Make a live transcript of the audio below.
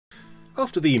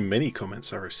After the many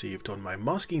comments I received on my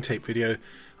masking tape video,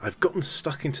 I've gotten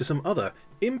stuck into some other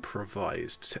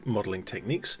improvised modelling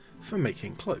techniques for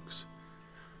making cloaks.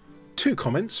 2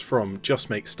 comments from Just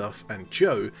Make Stuff and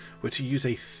Joe were to use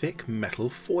a thick metal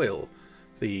foil,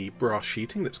 the brass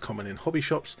sheeting that's common in hobby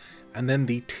shops, and then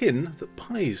the tin that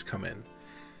pies come in.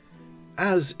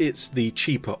 As it's the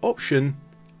cheaper option,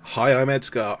 hi, I'm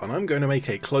ED-SKaR and I'm going to make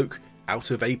a cloak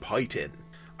out of a pie tin.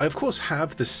 I of course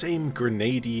have the same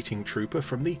grenade eating trooper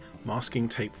from the masking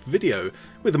tape video.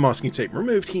 With the masking tape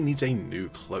removed, he needs a new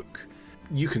cloak.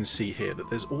 You can see here that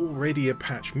there's already a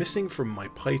patch missing from my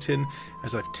pie tin,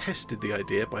 as I've tested the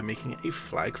idea by making a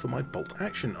flag for my bolt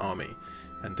action army,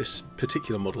 and this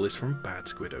particular model is from Bad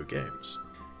Squiddo Games.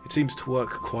 It seems to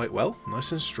work quite well,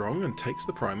 nice and strong, and takes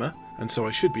the primer, and so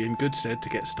I should be in good stead to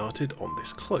get started on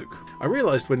this cloak. I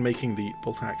realised when making the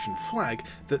bolt action flag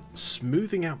that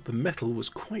smoothing out the metal was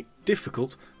quite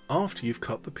difficult after you've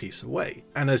cut the piece away,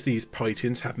 and as these pie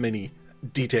tins have many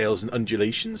details and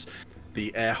undulations,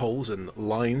 the air holes and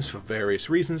lines for various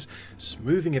reasons,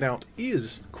 smoothing it out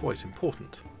is quite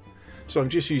important. So I'm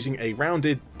just using a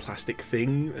rounded plastic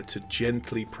thing to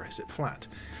gently press it flat.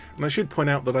 And I should point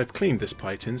out that I've cleaned this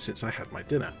pie tin since I had my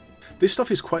dinner. This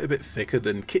stuff is quite a bit thicker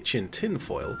than kitchen tin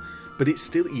foil, but it's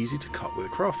still easy to cut with a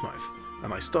craft knife,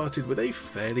 and I started with a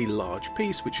fairly large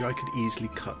piece which I could easily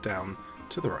cut down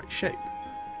to the right shape.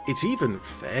 It's even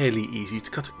fairly easy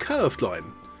to cut a curved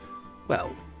line.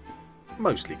 Well,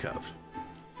 mostly curved.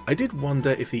 I did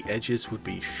wonder if the edges would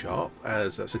be sharp,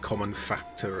 as that's a common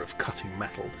factor of cutting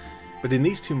metal, but in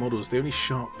these 2 models the only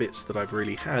sharp bits that I've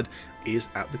really had is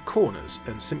at the corners,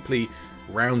 and simply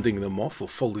rounding them off or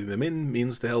folding them in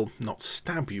means they'll not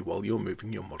stab you while you're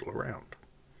moving your model around.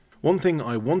 One thing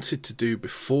I wanted to do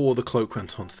before the cloak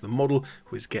went onto the model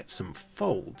was get some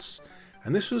folds,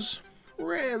 and this was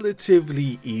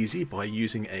relatively easy by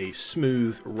using a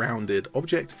smooth rounded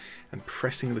object and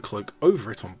pressing the cloak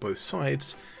over it on both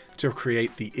sides to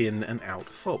create the in and out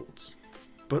folds.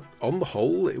 But on the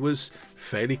whole it was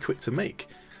fairly quick to make,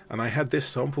 and I had this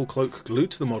sample cloak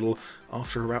glued to the model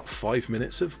after about 5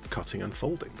 minutes of cutting and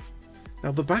folding.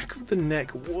 Now the back of the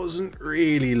neck wasn't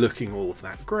really looking all of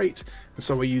that great, and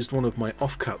so I used one of my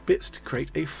offcut bits to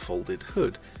create a folded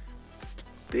hood.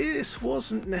 This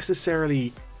wasn't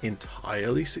necessarily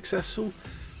entirely successful,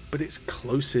 but it's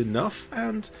close enough,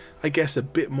 and I guess a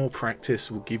bit more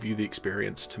practice will give you the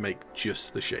experience to make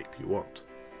just the shape you want.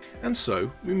 And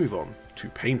so we move on to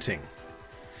painting.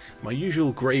 My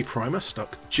usual grey primer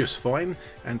stuck just fine,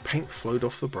 and paint flowed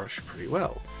off the brush pretty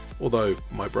well, although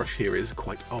my brush here is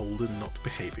quite old and not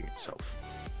behaving itself.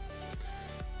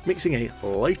 Mixing a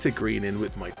lighter green in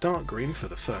with my dark green for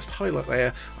the first highlight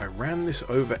layer, I ran this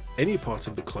over any part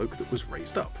of the cloak that was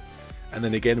raised up, and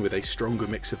then again with a stronger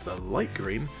mix of the light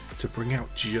green to bring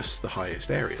out just the highest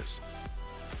areas.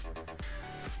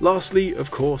 Lastly,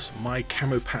 of course, my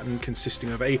camo pattern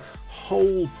consisting of a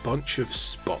whole bunch of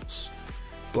spots.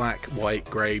 Black, white,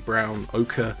 grey, brown,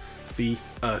 ochre, the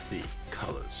earthy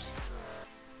colours.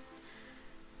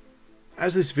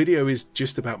 As this video is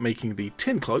just about making the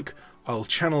tin cloak, I'll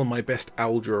channel my best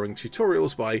owl drawing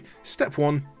tutorials by Step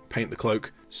 1, paint the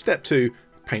cloak, Step 2,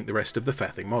 paint the rest of the fair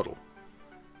thing model.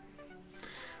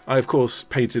 I of course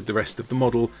painted the rest of the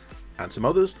model and some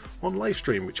others on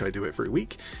livestream, which I do every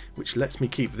week, which lets me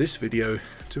keep this video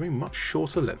to a much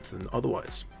shorter length than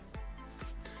otherwise.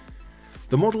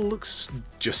 The model looks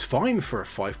just fine for a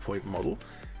 5-point model,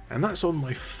 and that's on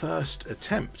my first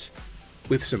attempt.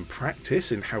 With some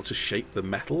practice in how to shape the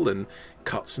metal and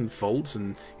cuts and folds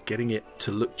and getting it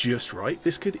to look just right,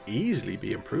 this could easily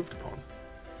be improved upon.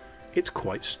 It's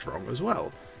quite strong as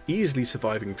well, easily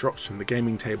surviving drops from the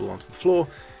gaming table onto the floor.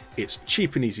 It's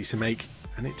cheap and easy to make,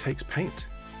 and it takes paint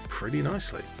pretty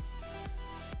nicely.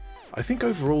 I think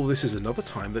overall this is another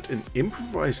time that an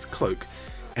improvised cloak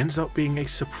ends up being a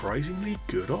surprisingly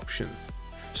good option.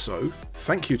 So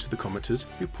thank you to the commenters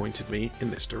who pointed me in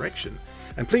this direction.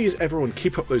 And please everyone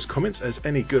keep up those comments, as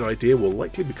any good idea will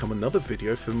likely become another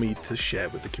video for me to share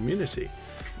with the community.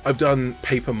 I've done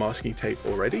paper masking tape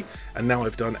already, and now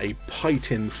I've done a pie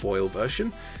tin foil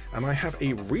version, and I have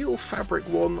a real fabric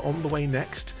one on the way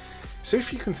next. So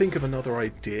if you can think of another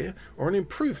idea or an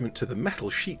improvement to the metal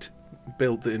sheet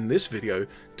built in this video,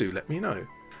 do let me know.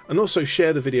 And also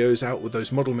share the videos out with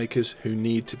those model makers who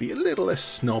need to be a little less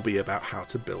snobby about how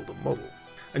to build a model.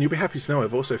 And you'll be happy to know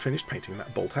I've also finished painting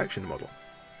that bolt action model.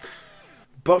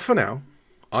 But for now,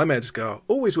 I'm ED-SKaR,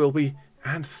 always will be,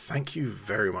 and thank you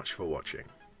very much for watching.